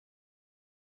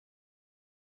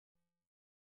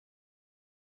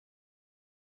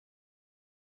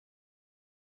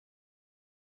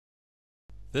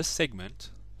This segment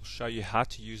will show you how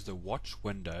to use the watch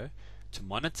window to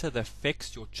monitor the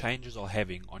effects your changes are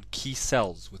having on key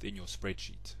cells within your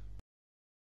spreadsheet.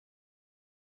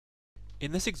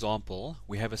 In this example,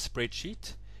 we have a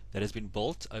spreadsheet that has been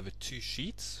built over two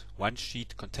sheets, one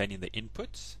sheet containing the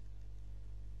inputs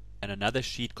and another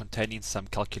sheet containing some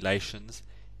calculations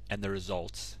and the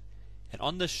results. And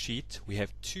on this sheet we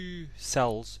have two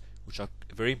cells which are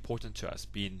very important to us,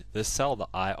 being this cell, the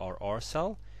IRR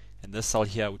cell, and this cell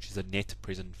here, which is a net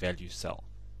present value cell.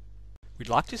 We'd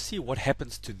like to see what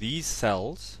happens to these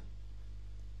cells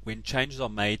when changes are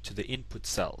made to the input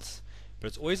cells, but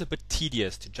it's always a bit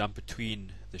tedious to jump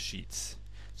between the sheets.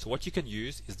 So what you can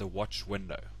use is the watch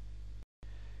window.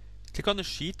 Click on the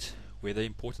sheet where the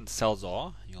important cells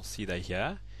are, and you'll see they're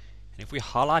here. And if we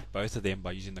highlight both of them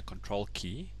by using the control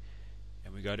key,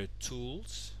 and we go to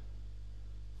Tools,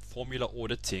 Formula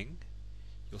Auditing,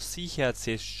 you'll see here it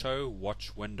says Show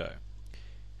Watch Window.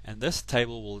 And this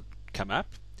table will come up,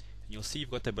 and you'll see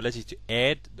you've got the ability to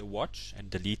add the watch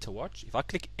and delete a watch. If I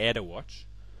click Add a Watch,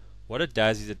 what it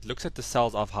does is it looks at the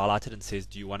cells I've highlighted and says,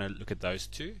 do you want to look at those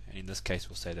two? And in this case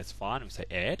we'll say that's fine, we'll say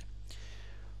Add.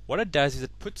 What it does is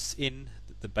it puts in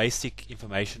the basic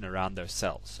information around those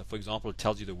cells. So for example, it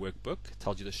tells you the workbook, it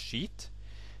tells you the sheet,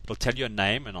 it'll tell you a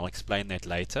name, and I'll explain that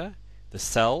later, the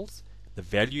cells, the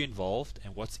value involved,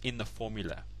 and what's in the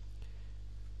formula.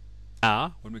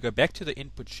 Now, when we go back to the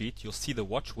input sheet, you'll see the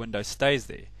watch window stays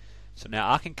there. So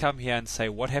now I can come here and say,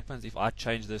 what happens if I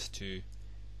change this to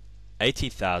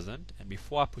 80,000, and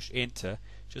before I push enter,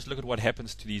 just look at what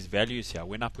happens to these values here.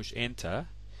 When I push enter,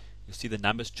 you'll see the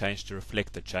numbers change to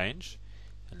reflect the change.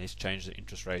 And let's change the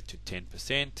interest rate to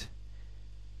 10%.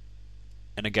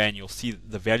 And again, you'll see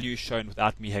the value shown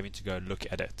without me having to go look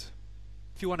at it.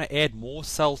 If you want to add more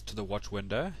cells to the watch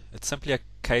window, it's simply a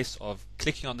case of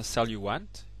clicking on the cell you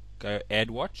want, go Add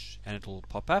Watch, and it will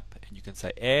pop up, and you can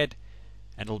say Add,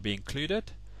 and it will be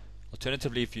included.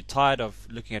 Alternatively, if you're tired of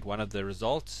looking at one of the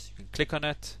results, you can click on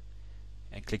it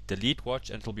and click Delete Watch,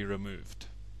 and it will be removed.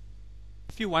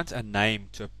 If you want a name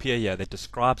to appear here that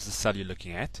describes the cell you're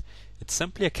looking at, it's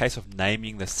simply a case of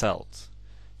naming the cells.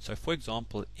 So for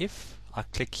example, if I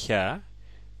click here,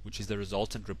 which is the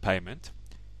resultant repayment,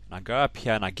 and I go up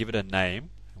here and I give it a name,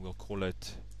 and we'll call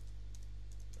it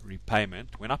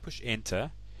repayment, when I push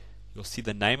enter, you'll see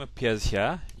the name appears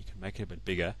here. You can make it a bit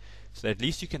bigger, so that at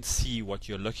least you can see what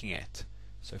you're looking at.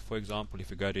 So for example,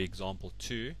 if we go to example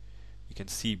 2, you can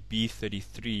see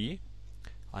B33.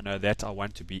 I know that I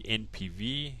want to be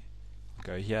NPV. I'll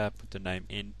go here, put the name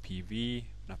NPV,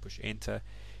 and I push enter.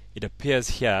 It appears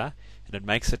here, and it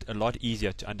makes it a lot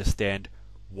easier to understand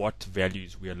what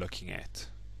values we are looking at.